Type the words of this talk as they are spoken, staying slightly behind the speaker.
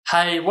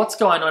Hey, what's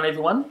going on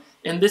everyone?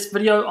 In this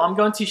video, I'm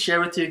going to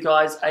share with you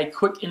guys a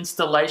quick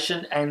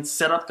installation and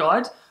setup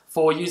guide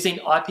for using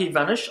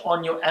IPVanish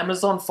on your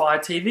Amazon Fire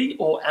TV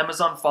or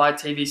Amazon Fire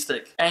TV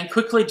Stick. And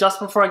quickly, just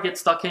before I get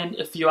stuck in,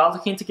 if you are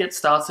looking to get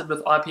started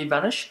with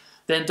IPVanish,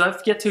 then don't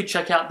forget to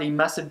check out the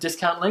massive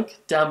discount link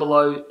down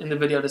below in the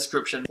video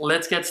description.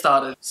 Let's get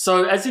started.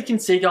 So as you can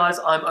see guys,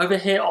 I'm over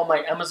here on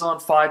my Amazon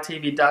Fire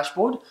TV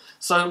dashboard.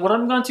 So what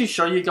I'm going to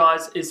show you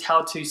guys is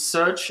how to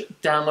search,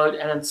 download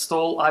and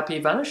install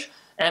IPVanish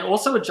and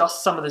also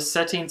adjust some of the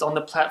settings on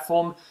the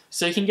platform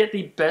so you can get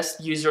the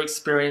best user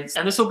experience.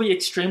 And this will be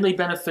extremely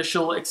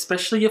beneficial,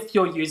 especially if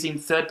you're using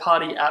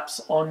third-party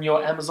apps on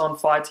your Amazon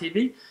Fire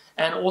TV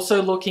and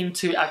also looking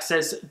to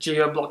access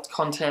geo-blocked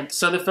content.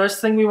 So the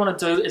first thing we want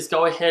to do is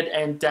go ahead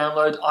and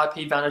download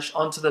IPVanish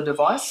onto the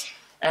device,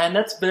 and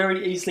that's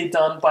very easily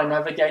done by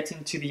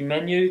navigating to the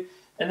menu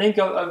and then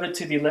go over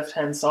to the left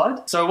hand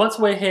side. So once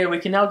we're here, we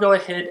can now go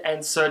ahead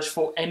and search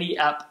for any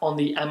app on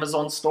the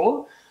Amazon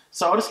store.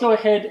 So I'll just go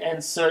ahead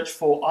and search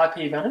for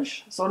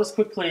IPVanish. So I'll just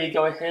quickly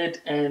go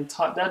ahead and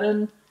type that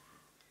in,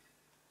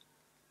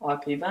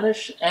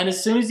 IPVanish, and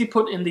as soon as you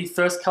put in the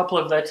first couple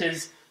of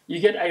letters, you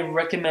get a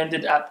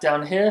recommended app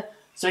down here.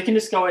 So you can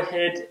just go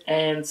ahead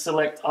and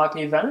select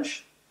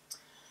IPVanish.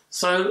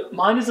 So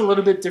mine is a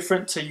little bit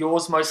different to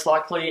yours most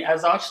likely,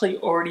 as I actually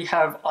already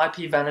have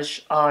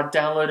IPVanish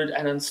downloaded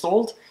and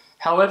installed.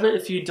 However,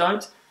 if you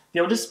don't,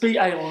 there'll just be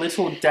a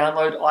little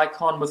download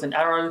icon with an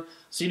arrow.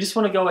 So you just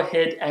want to go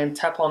ahead and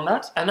tap on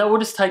that, and that will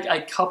just take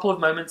a couple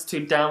of moments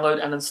to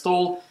download and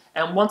install.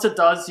 And once it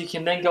does, you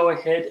can then go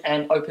ahead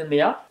and open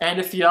the app. And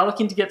if you are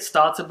looking to get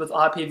started with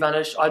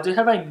IPVanish, I do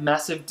have a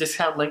massive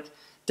discount link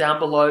down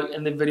below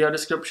in the video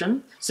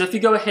description. So if you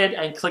go ahead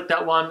and click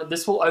that one,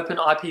 this will open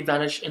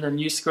IPVanish in a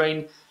new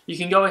screen. You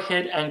can go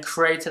ahead and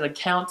create an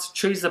account,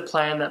 choose the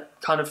plan that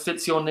kind of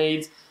fits your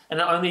needs, and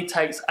it only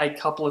takes a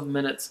couple of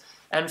minutes.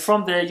 And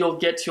from there, you'll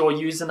get your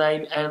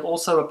username and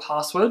also a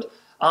password.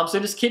 So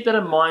just keep that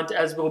in mind,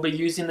 as we'll be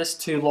using this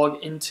to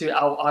log into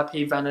our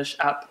IPVanish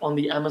app on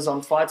the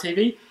Amazon Fire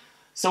TV.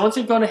 So once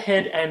you've gone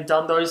ahead and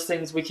done those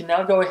things, we can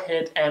now go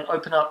ahead and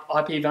open up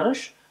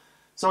IPVanish.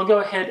 So I'll go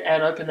ahead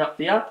and open up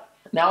the app.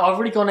 Now I've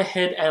already gone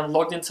ahead and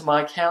logged into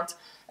my account,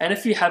 and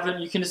if you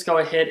haven't, you can just go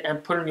ahead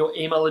and put in your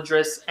email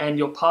address and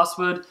your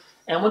password,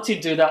 and once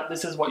you do that,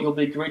 this is what you'll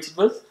be greeted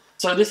with.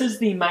 So this is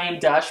the main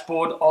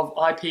dashboard of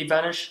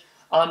IPVanish.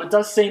 It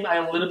does seem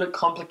a little bit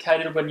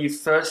complicated when you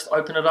first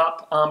open it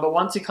up, but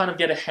once you kind of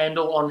get a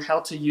handle on how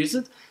to use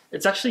it,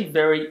 it's actually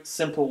very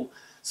simple.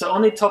 So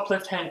on the top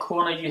left hand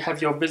corner, you have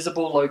your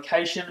visible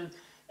location,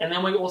 and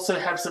then we also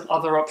have some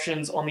other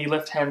options on the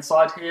left hand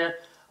side here.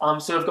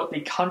 So we've got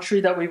the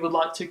country that we would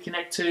like to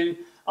connect to,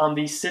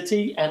 the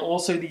city, and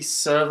also the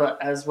server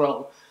as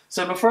well.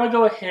 So before I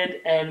go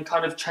ahead and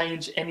kind of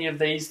change any of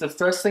these, the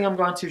first thing I'm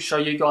going to show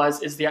you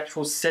guys is the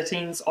actual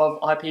settings of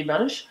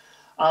IPVanish.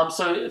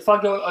 So if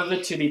I go over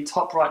to the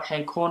top right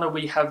hand corner,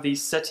 we have the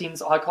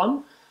settings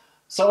icon.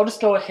 So I'll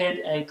just go ahead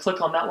and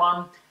click on that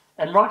one.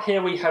 And right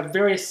here we have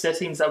various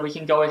settings that we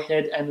can go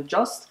ahead and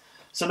adjust.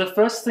 So the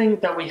first thing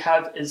that we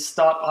have is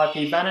Start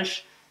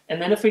IPVanish.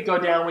 And then if we go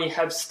down, we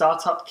have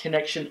Startup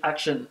Connection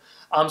Action.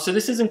 So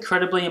this is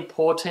incredibly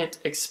important,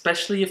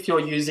 especially if you're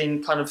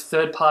using kind of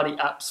third-party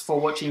apps for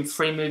watching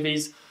free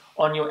movies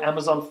on your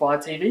Amazon Fire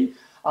TV.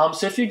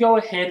 So if you go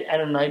ahead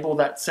and enable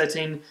that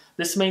setting,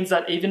 this means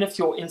that even if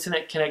your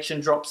internet connection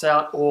drops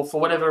out, or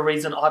for whatever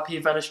reason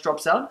IPVanish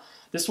drops out,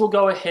 this will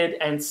go ahead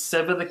and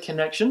sever the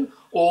connection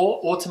or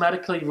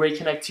automatically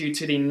reconnect you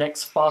to the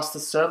next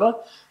fastest server.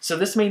 So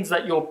this means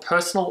that your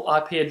personal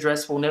IP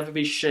address will never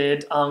be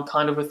shared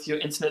kind of with your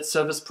internet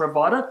service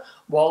provider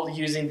while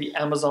using the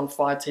Amazon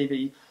Fire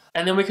TV.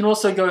 And then we can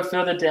also go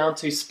further down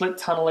to split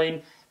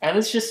tunneling, and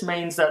this just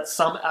means that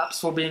some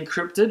apps will be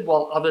encrypted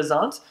while others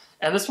aren't.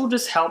 And this will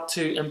just help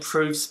to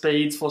improve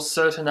speeds for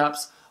certain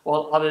apps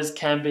while others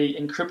can be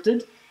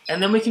encrypted.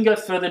 And then we can go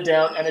further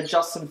down and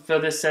adjust some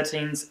further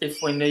settings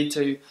if we need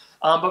to.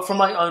 But from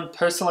my own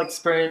personal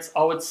experience,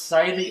 I would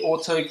say the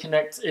auto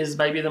connect is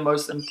maybe the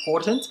most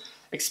important,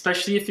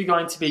 especially if you're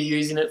going to be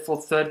using it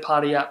for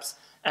third-party apps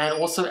and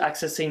also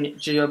accessing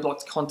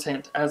geo-blocked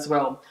content as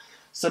well.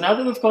 So now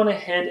that we've gone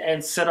ahead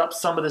and set up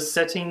some of the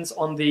settings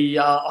on the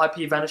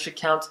IPVanish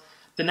account,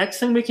 the next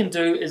thing we can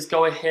do is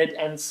go ahead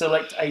and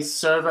select a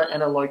server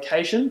and a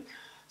location.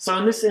 So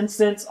in this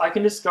instance, I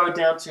can just go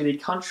down to the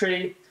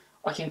country.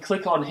 I can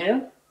click on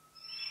here,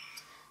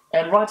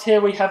 and right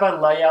here we have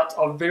a layout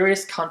of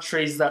various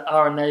countries that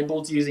are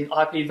enabled using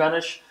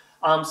IPVanish.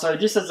 So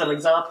just as an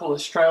example,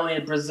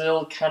 Australia,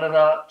 Brazil,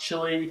 Canada,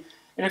 Chile,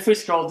 and if we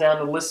scroll down,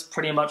 the list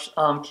pretty much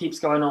keeps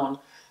going on.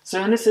 So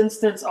in this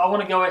instance, I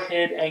want to go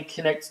ahead and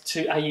connect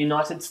to a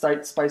United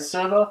States-based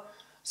server.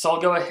 So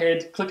I'll go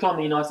ahead, click on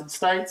the United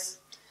States,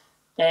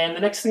 and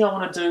the next thing I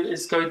want to do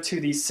is go to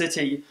the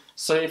city.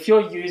 So if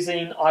you're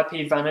using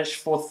IPVanish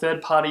for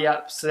third-party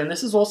apps, then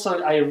this is also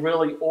a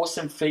really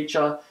awesome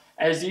feature,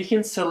 as you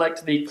can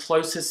select the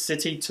closest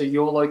city to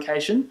your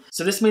location.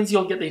 So this means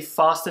you'll get the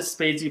fastest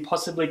speeds you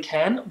possibly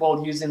can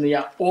while using the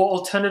app. Or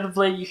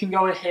alternatively, you can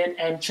go ahead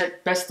and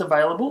check best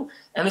available,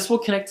 and this will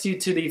connect you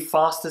to the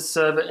fastest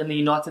server in the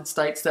United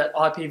States that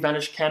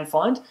IPVanish can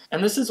find.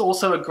 And this is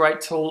also a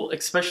great tool,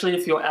 especially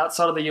if you're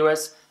outside of the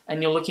US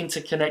and you're looking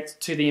to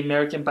connect to the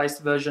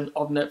American-based version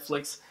of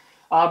Netflix.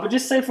 But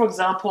just say, for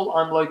example,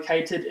 I'm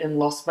located in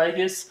Las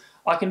Vegas.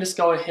 I can just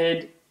go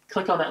ahead,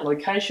 click on that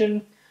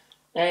location,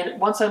 and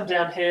once I'm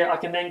down here, I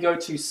can then go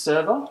to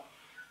server,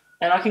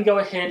 and I can go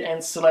ahead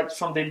and select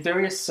from the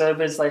various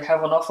servers they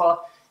have on offer,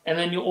 and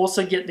then you'll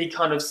also get the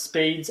kind of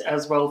speeds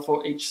as well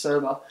for each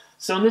server.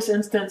 So in this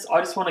instance, I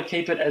just want to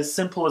keep it as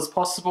simple as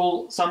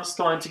possible, so I'm just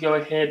going to go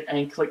ahead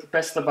and click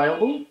best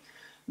available.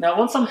 Now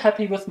once I'm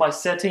happy with my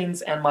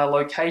settings and my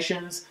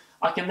locations,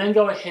 I can then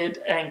go ahead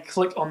and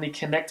click on the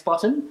connect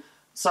button.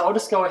 So I'll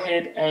just go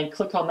ahead and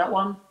click on that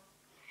one,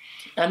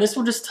 and this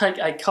will just take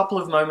a couple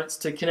of moments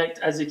to connect,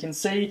 as you can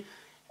see.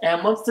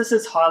 And once this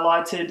is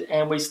highlighted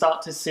and we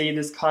start to see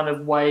this kind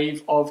of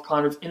wave of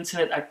kind of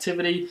internet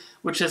activity,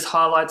 which is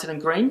highlighted in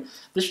green,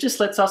 this just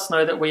lets us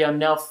know that we are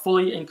now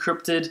fully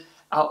encrypted,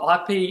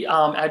 our IP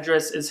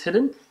address is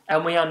hidden,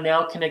 and we are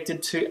now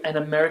connected to an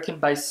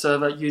American-based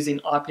server using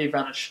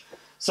IPVanish.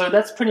 So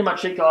that's pretty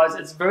much it, guys.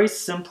 It's very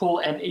simple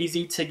and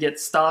easy to get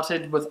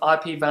started with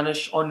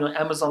IPVanish on your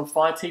Amazon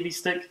Fire TV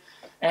stick.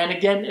 And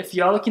again, if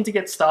you are looking to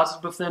get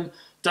started with them,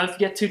 don't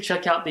forget to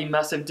check out the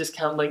massive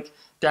discount link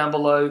down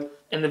below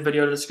in the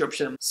video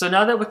description. So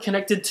now that we're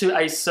connected to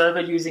a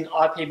server using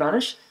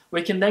IPVanish,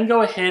 we can then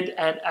go ahead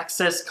and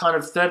access kind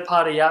of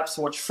third-party apps,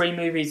 watch free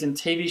movies and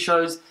TV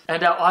shows,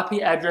 and our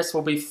IP address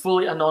will be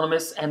fully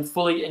anonymous and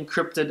fully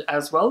encrypted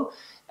as well.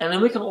 And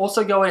then we can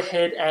also go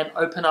ahead and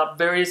open up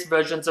various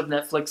versions of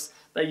Netflix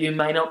that you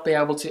may not be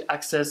able to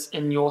access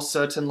in your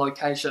certain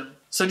location.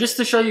 So just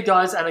to show you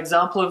guys an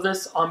example of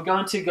this, I'm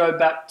going to go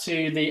back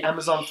to the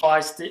Amazon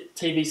Fire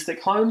TV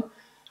Stick home.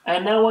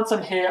 And now once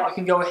I'm here, I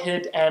can go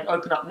ahead and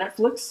open up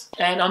Netflix.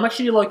 And I'm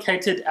actually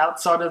located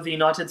outside of the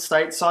United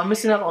States, so I'm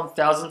missing out on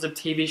thousands of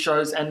TV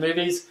shows and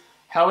movies.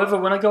 However,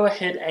 when I go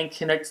ahead and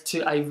connect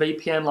to a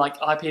VPN like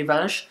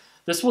IPVanish,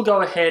 this will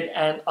go ahead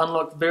and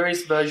unlock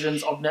various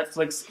versions of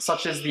Netflix,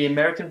 such as the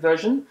American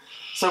version.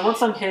 So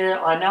once I'm here,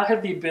 I now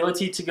have the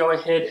ability to go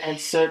ahead and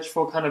search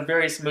for kind of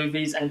various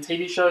movies and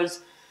TV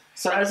shows.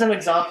 So as an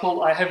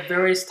example, I have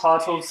various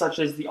titles such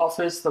as The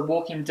Office, The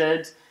Walking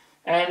Dead,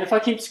 and if I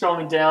keep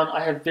scrolling down,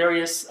 I have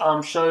various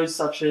shows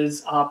such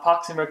as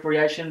Parks and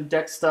Recreation,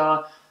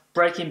 Dexter,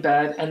 Breaking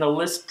Bad, and the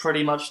list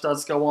pretty much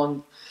does go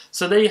on.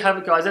 So there you have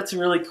it, guys. That's a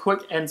really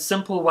quick and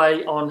simple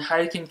way on how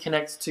you can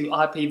connect to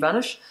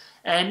IPVanish.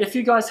 And if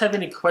you guys have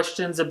any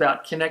questions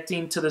about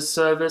connecting to the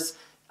service,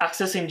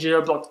 accessing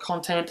geo-blocked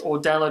content, or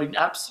downloading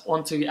apps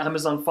onto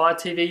Amazon Fire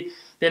TV,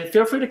 then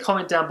feel free to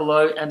comment down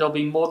below and I'll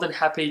be more than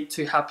happy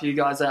to help you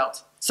guys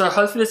out. So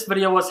hopefully this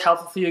video was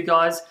helpful for you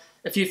guys.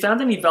 If you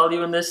found any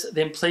value in this,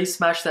 then please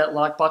smash that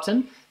like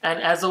button.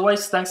 And as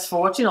always, thanks for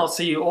watching. I'll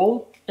see you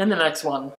all in the next one.